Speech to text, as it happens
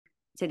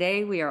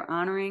Today, we are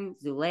honoring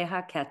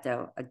Zulejha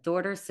Kečo, a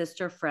daughter,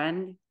 sister,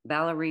 friend,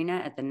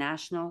 ballerina at the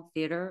National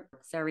Theatre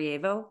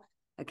Sarajevo,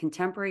 a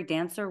contemporary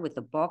dancer with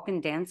the Balkan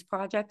Dance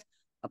Project,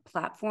 a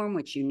platform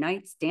which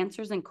unites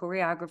dancers and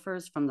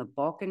choreographers from the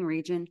Balkan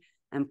region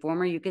and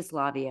former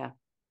Yugoslavia.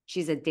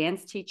 She's a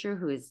dance teacher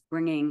who is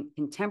bringing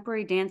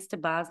contemporary dance to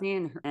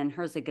Bosnia and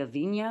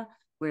Herzegovina,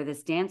 where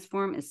this dance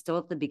form is still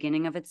at the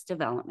beginning of its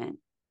development.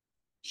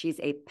 She's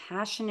a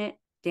passionate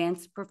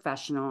dance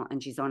professional,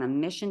 and she's on a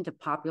mission to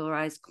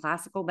popularize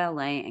classical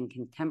ballet and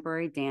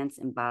contemporary dance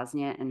in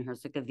Bosnia and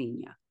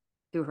Herzegovina.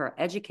 Through her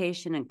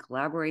education and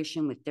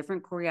collaboration with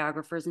different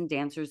choreographers and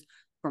dancers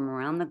from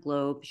around the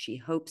globe, she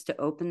hopes to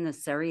open the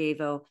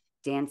Sarajevo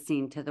dance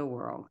scene to the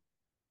world.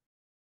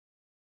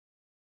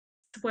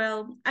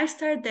 Well, I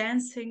started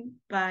dancing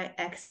by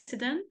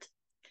accident,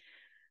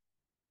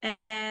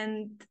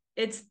 and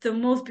it's the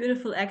most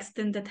beautiful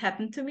accident that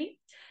happened to me.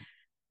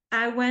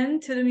 I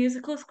went to the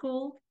musical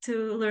school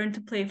to learn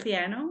to play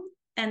piano,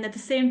 and at the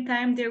same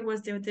time there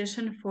was the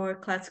audition for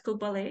classical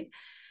ballet,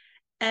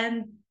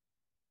 and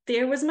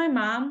there was my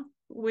mom,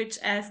 who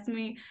asked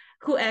me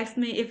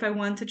if I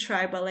want to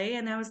try ballet,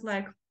 and I was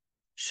like,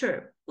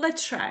 sure,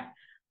 let's try.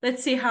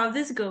 Let's see how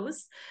this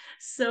goes.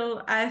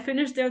 So I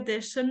finished the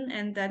audition,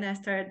 and then I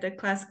started the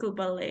classical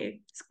ballet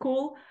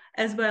school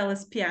as well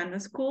as piano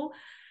school.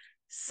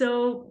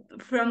 So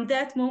from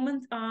that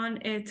moment on,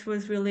 it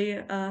was really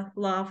a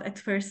love at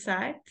first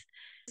sight.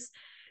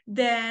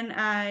 Then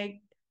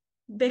I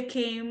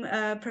became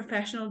a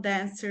professional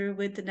dancer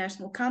with the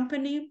national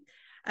company.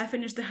 I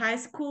finished the high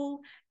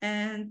school,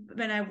 and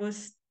when I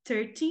was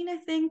 13, I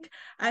think,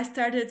 I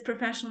started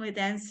professionally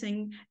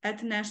dancing at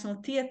the National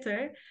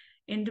Theatre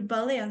in the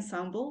ballet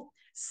ensemble.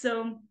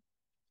 So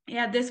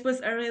yeah, this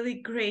was a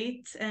really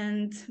great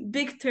and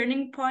big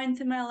turning point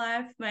in my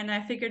life when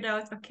I figured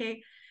out,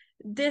 okay,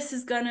 this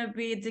is gonna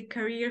be the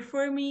career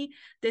for me.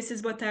 This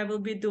is what I will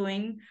be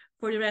doing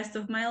for the rest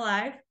of my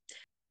life.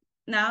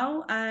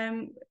 Now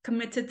I'm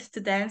committed to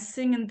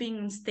dancing and being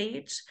on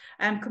stage.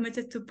 I'm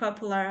committed to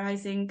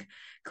popularizing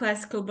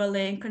classical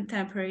ballet and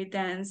contemporary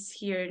dance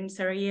here in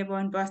Sarajevo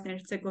and Bosnia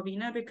and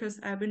Herzegovina,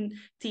 because I've been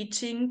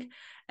teaching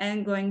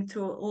and going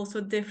to also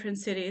different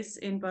cities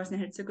in Bosnia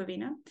and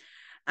Herzegovina.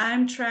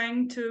 I'm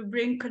trying to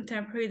bring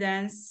contemporary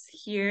dance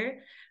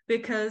here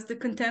because the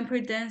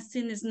contemporary dance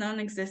scene is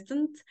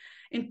non-existent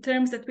in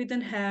terms that we don't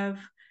have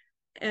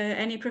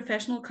any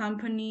professional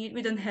company,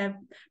 we don't have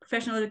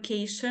professional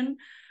education.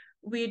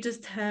 We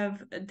just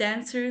have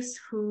dancers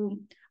who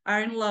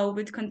are in love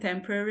with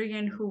contemporary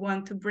and who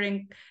want to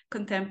bring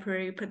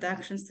contemporary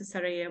productions to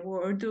Sarajevo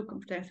or do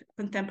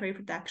contemporary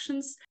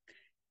productions.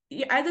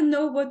 I don't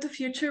know what the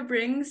future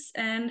brings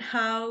and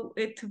how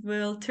it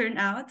will turn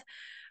out,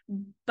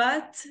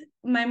 but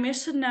my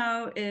mission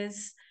now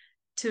is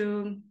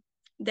to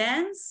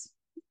dance,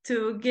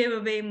 to give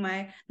away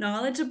my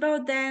knowledge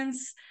about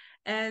dance,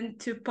 and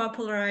to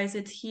popularize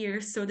it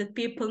here so that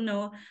people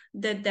know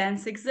that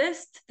dance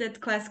exists, that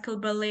classical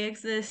ballet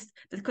exists,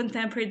 that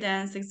contemporary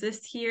dance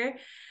exists here.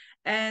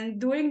 And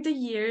during the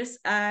years,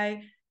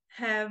 I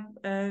have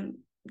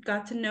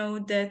got to know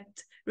that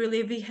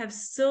really we have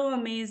so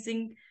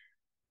amazing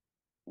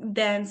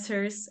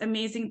dancers,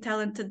 amazing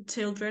talented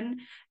children,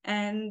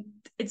 and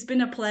it's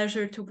been a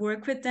pleasure to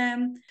work with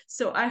them.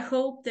 So I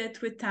hope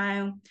that with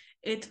time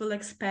it will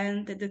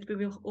expand, that we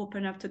will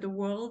open up to the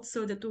world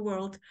so that the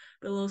world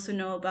will also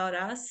know about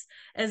us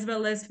as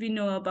well as we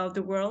know about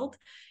the world.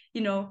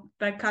 You know,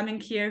 by coming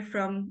here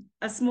from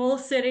a small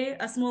city,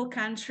 a small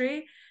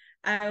country,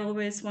 I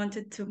always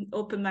wanted to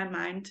open my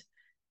mind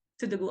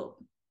to the globe.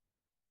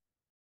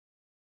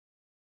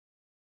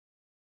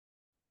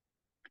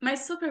 My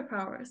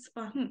superpowers.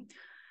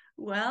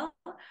 Well,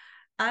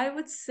 I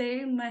would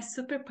say my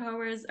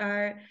superpowers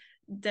are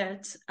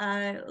that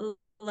I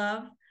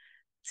love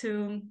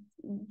to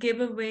give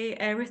away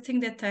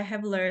everything that I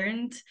have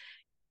learned,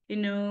 you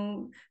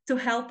know, to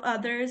help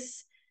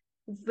others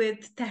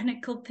with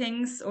technical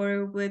things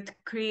or with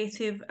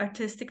creative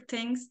artistic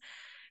things,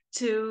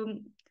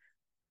 to,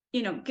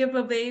 you know, give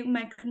away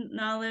my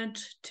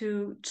knowledge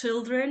to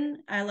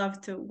children. I love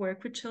to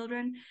work with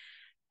children.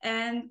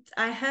 And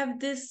I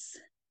have this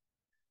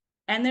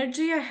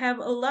energy. I have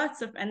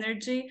lots of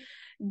energy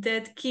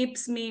that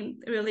keeps me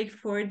really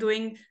for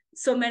doing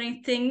so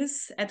many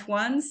things at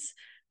once,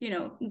 you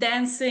know,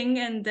 dancing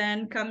and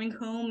then coming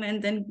home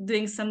and then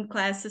doing some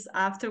classes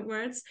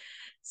afterwards.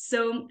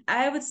 So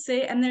I would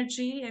say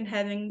energy, and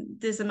having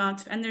this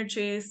amount of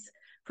energy is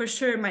for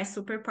sure my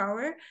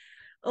superpower.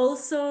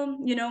 Also,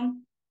 you know,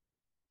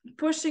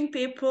 pushing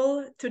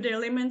people to their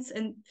limits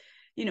and,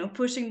 you know,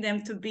 pushing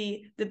them to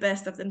be the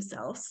best of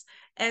themselves.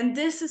 And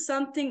this is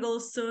something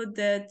also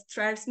that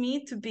drives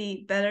me to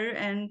be better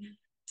and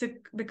to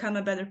become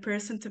a better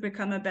person, to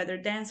become a better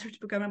dancer, to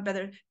become a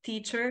better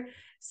teacher.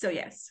 So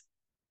yes,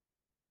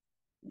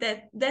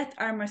 that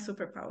are my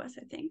superpowers,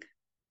 I think.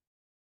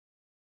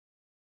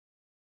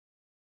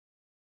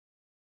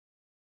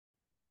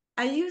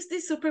 I use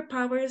these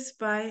superpowers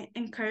by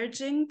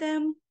encouraging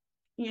them,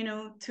 you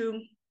know,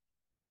 to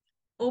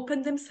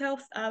open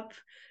themselves up,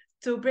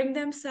 to bring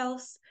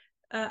themselves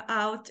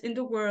out in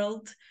the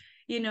world,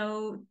 you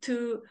know,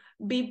 to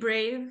be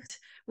brave.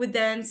 With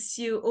dance,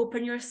 you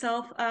open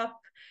yourself up,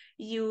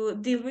 you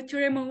deal with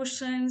your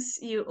emotions,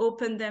 you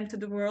open them to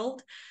the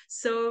world.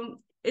 So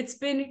it's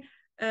been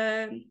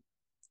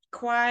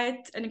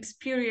quite an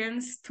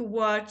experience to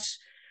watch,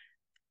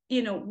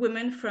 you know,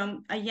 women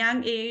from a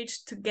young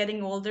age to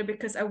getting older,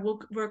 because I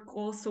work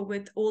also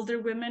with older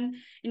women,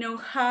 you know,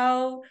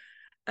 how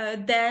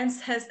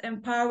dance has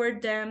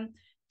empowered them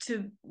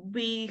to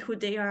be who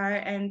they are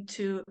and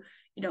to,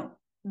 you know,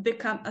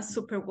 become a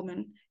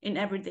superwoman in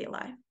everyday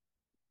life.